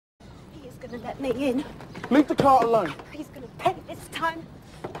going to let me in. Leave the car alone. He's going to pay this time.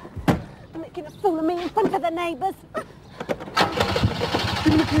 Making a fool of me in front of the neighbours.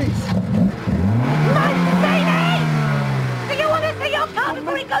 Give me the keys. Mancini! Do you want to see your car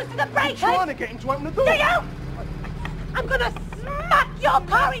before he goes to the break? I'm trying to get him to open the door. Do you? I'm going to smack your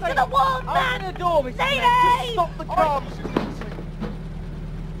car into the wall, man! Open the door, Mrs. Mancini! Just stop the car, Mrs. Mancini.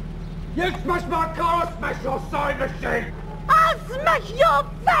 You smash my car, I'll smash your sewing machine! I'll smash your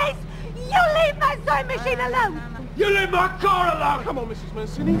face! You leave my sewing machine alone! You leave my car alone! Come on, Mrs.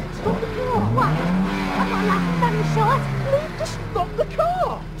 Mancini. Stop the car. What? I'm not like a short. Leave to stop the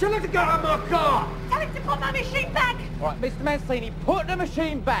car. Tell him to get out of my car! Tell him to put my machine back! All right, Mr. Mancini, put the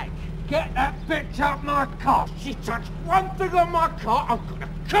machine back. Get that bitch out my car! She touched one thing on my car, I'm gonna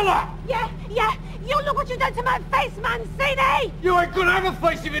kill her! Yeah. You look what you've done to my face, Mancini! You ain't gonna have a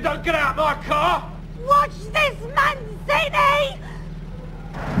face if you don't get out of my car! Watch this, Mancini!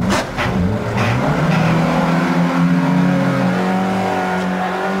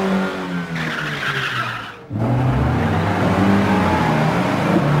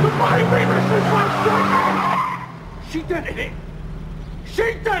 She dented it!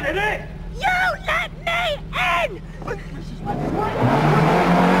 She dented it! You let me in! Mrs. Mancini.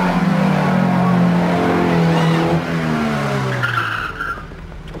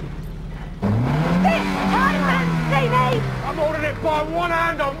 This time, Mancini! I'm holding it by one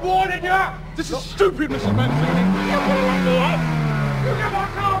hand, I'm warning you! This is stupid, Mrs. Mancini. You're gonna let me in? You get my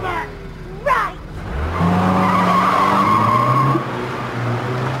car back! Right!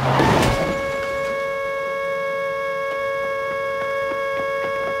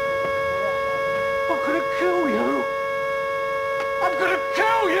 I'm gonna kill you! I'm gonna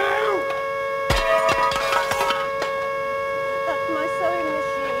kill you! That's my sewing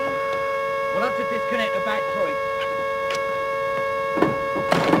machine. We'll have to disconnect the battery.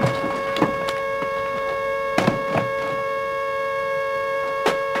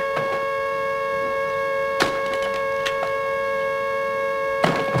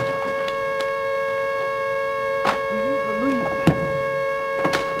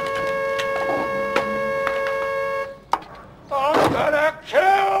 I'm gonna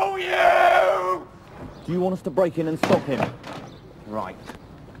kill you! Do you want us to break in and stop him? Right.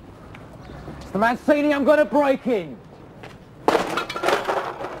 Mr. Mancini, I'm going to break in.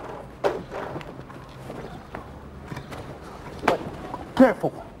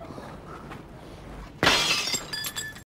 Careful.